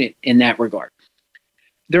own it in that regard.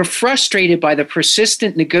 They're frustrated by the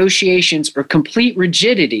persistent negotiations or complete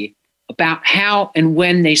rigidity about how and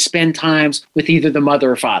when they spend times with either the mother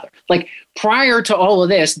or father. Like prior to all of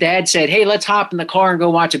this, dad said, hey, let's hop in the car and go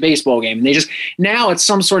watch a baseball game. And now it's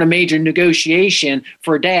some sort of major negotiation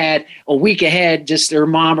for dad a week ahead, just their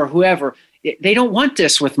mom or whoever. They don't want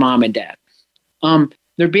this with mom and dad.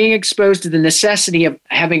 They're being exposed to the necessity of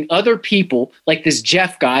having other people like this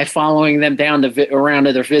Jeff guy following them down around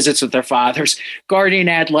to their visits with their fathers, guardian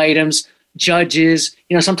ad litems, judges.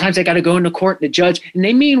 Sometimes they got to go into court and the judge, and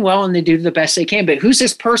they mean well and they do the best they can. But who's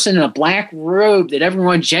this person in a black robe that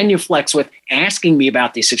everyone genuflects with asking me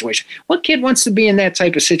about these situations? What kid wants to be in that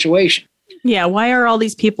type of situation? Yeah. Why are all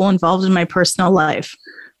these people involved in my personal life?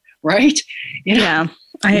 Right? Yeah.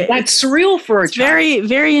 That's surreal for a child. Very,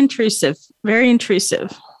 very intrusive. Very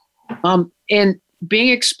intrusive. And being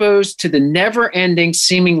exposed to the never-ending,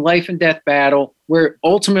 seeming life and death battle where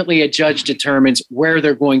ultimately a judge determines where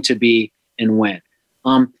they're going to be and when.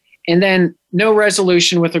 And then no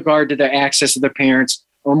resolution with regard to their access to their parents,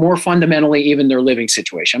 or more fundamentally, even their living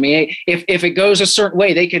situation. I mean, if it goes a certain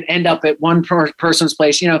way, they could end up at one person's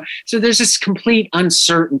place, So there's this complete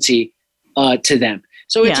uncertainty to them.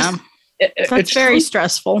 So it's very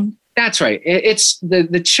stressful. That's right. It's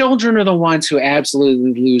the children are the ones who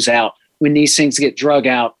absolutely lose out when these things get drug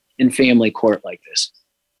out in family court like this.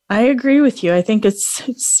 I agree with you. I think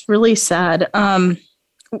it's really sad.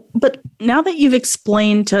 But now that you've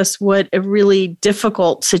explained to us what a really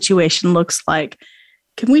difficult situation looks like,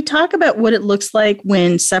 can we talk about what it looks like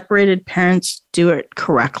when separated parents do it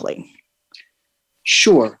correctly?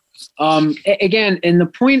 Sure. Again, and the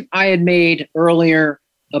point I had made earlier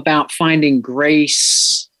about finding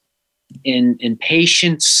grace in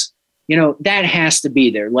patience, that has to be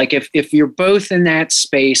there. Like if you're both in that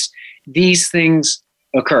space, these things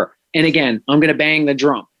occur. And again, I'm going to bang the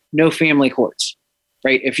drum. No family courts,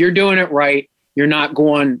 right? If you're doing it right, you're not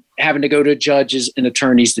having to go to judges and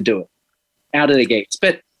attorneys to do it out of the gates.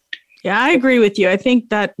 But yeah, I agree with you. I think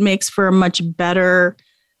that makes for a much better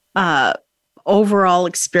overall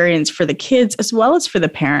experience for the kids, as well as for the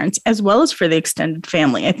parents, as well as for the extended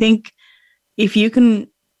family. I think if you can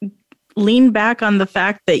lean back on the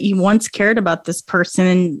fact that you once cared about this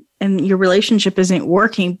person and your relationship isn't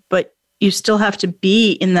working, but you still have to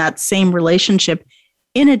be in that same relationship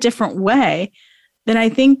in a different way, then I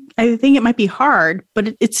think it might be hard,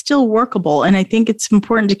 but it's still workable. And I think it's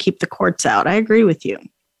important to keep the courts out. I agree with you.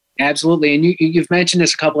 Absolutely. And you've mentioned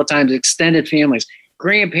this a couple of times, extended families.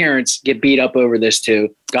 Grandparents get beat up over this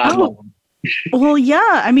too. God love them. Well,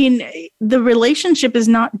 yeah. I mean, the relationship is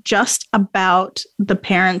not just about the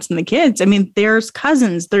parents and the kids. I mean, there's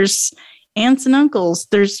cousins, there's aunts and uncles,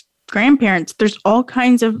 there's grandparents, there's all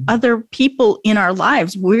kinds of other people in our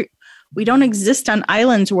lives. We don't exist on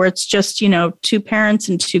islands where it's just, two parents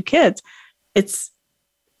and two kids. It's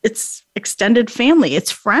extended family, it's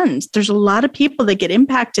friends. There's a lot of people that get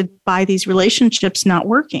impacted by these relationships not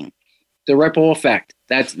working. The ripple effect.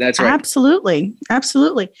 That's right. Absolutely.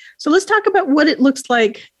 So let's talk about what it looks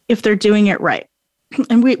like if they're doing it right.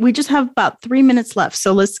 And we just have about 3 minutes left.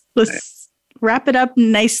 So let's wrap it up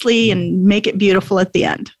nicely and make it beautiful at the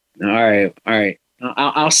end. All right.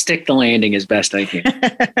 I'll stick the landing as best I can.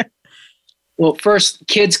 Well, first,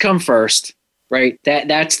 kids come first, right?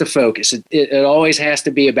 That's the focus. It always has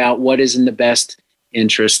to be about what is in the best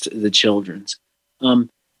interest of the children's.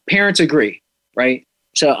 Parents agree, right?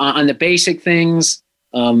 So on the basic things,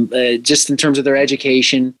 just in terms of their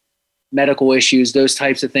education, medical issues, those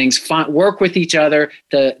types of things, work with each other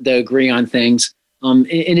to agree on things.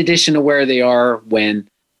 In addition to where they are when,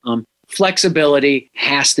 flexibility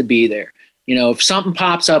has to be there. If something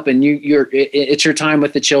pops up and it's your time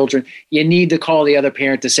with the children, you need to call the other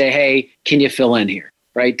parent to say, hey, can you fill in here,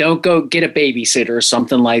 right? Don't go get a babysitter or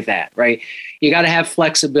something like that, right? You got to have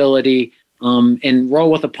flexibility and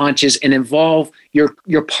roll with the punches and involve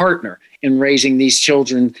your partner in raising these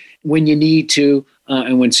children when you need to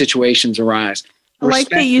and when situations arise. I like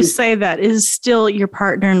that you say that is still your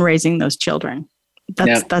partner in raising those children.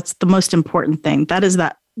 That's the most important thing. That is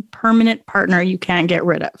that permanent partner you can't get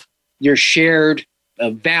rid of. Your shared,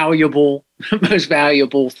 valuable, most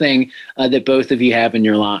valuable thing that both of you have in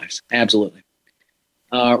your lives. Absolutely.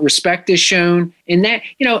 Respect is shown in that,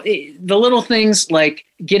 the little things like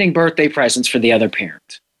getting birthday presents for the other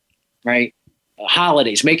parent, right?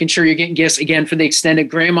 Holidays, making sure you're getting gifts again for the extended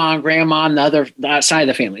grandma on the other side of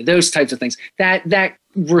the family, those types of things. That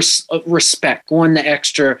respect, going the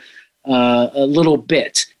extra a little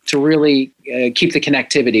bit to really keep the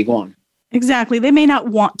connectivity going. Exactly. They may not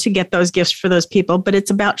want to get those gifts for those people, but it's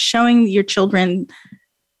about showing your children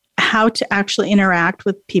how to actually interact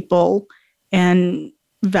with people and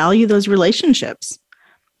value those relationships.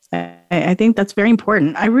 I think that's very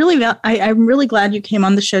important. I'm really glad you came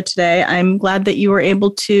on the show today. I'm glad that you were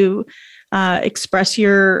able to express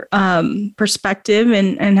your perspective,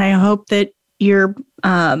 and I hope that your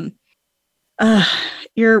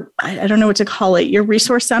I don't know what to call it, your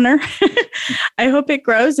resource center. I hope it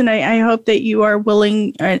grows, and I hope that you are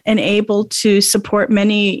willing and able to support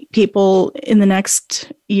many people in the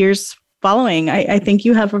next years following. I think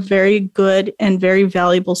you have a very good and very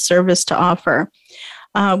valuable service to offer.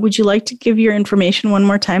 Would you like to give your information one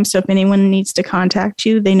more time? So if anyone needs to contact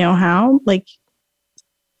you, they know how?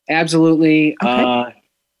 Absolutely. Okay.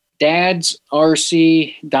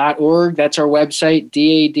 dadsrc.org. That's our website,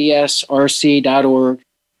 dadsrc.org.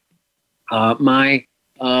 My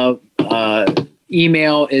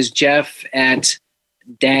email is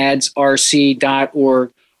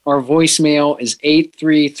jeff@dadsrc.org. Our voicemail is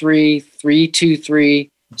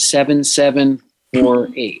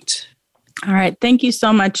 833-323-7748. All right. Thank you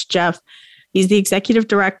so much, Jeff. He's the executive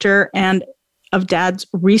director and of Dad's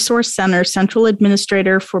Resource Center, central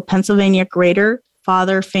administrator for Pennsylvania Greater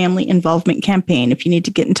Father Family Involvement Campaign. If you need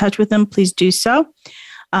to get in touch with him, please do so.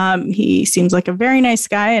 He seems like a very nice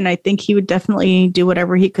guy, and I think he would definitely do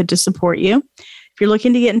whatever he could to support you. If you're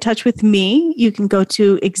looking to get in touch with me, you can go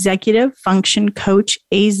to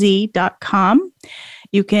executivefunctioncoachaz.com.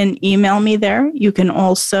 You can email me there. You can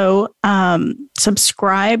also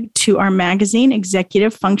subscribe to our magazine,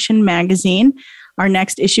 Executive Function Magazine. Our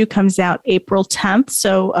next issue comes out April 10th.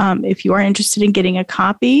 So if you are interested in getting a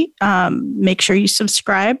copy, make sure you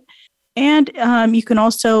subscribe. And you can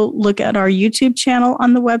also look at our YouTube channel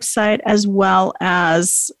on the website, as well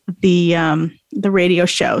as the radio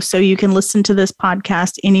show. So you can listen to this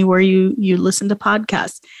podcast anywhere you listen to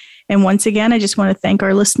podcasts. And once again, I just want to thank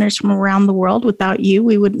our listeners from around the world. Without you,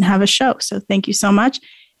 we wouldn't have a show. So thank you so much.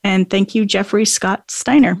 And thank you, Jeffrey Scott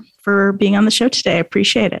Steiner, for being on the show today. I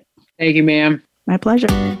appreciate it. Thank you, ma'am. My pleasure.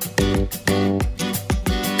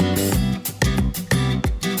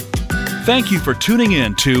 Thank you for tuning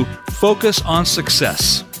in to Focus on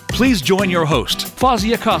Success. Please join your host,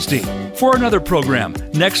 Fozzie Acosti, for another program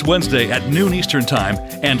next Wednesday at noon Eastern Time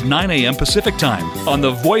and 9 a.m. Pacific Time on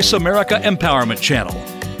the Voice America Empowerment Channel.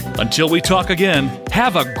 Until we talk again,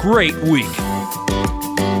 have a great week.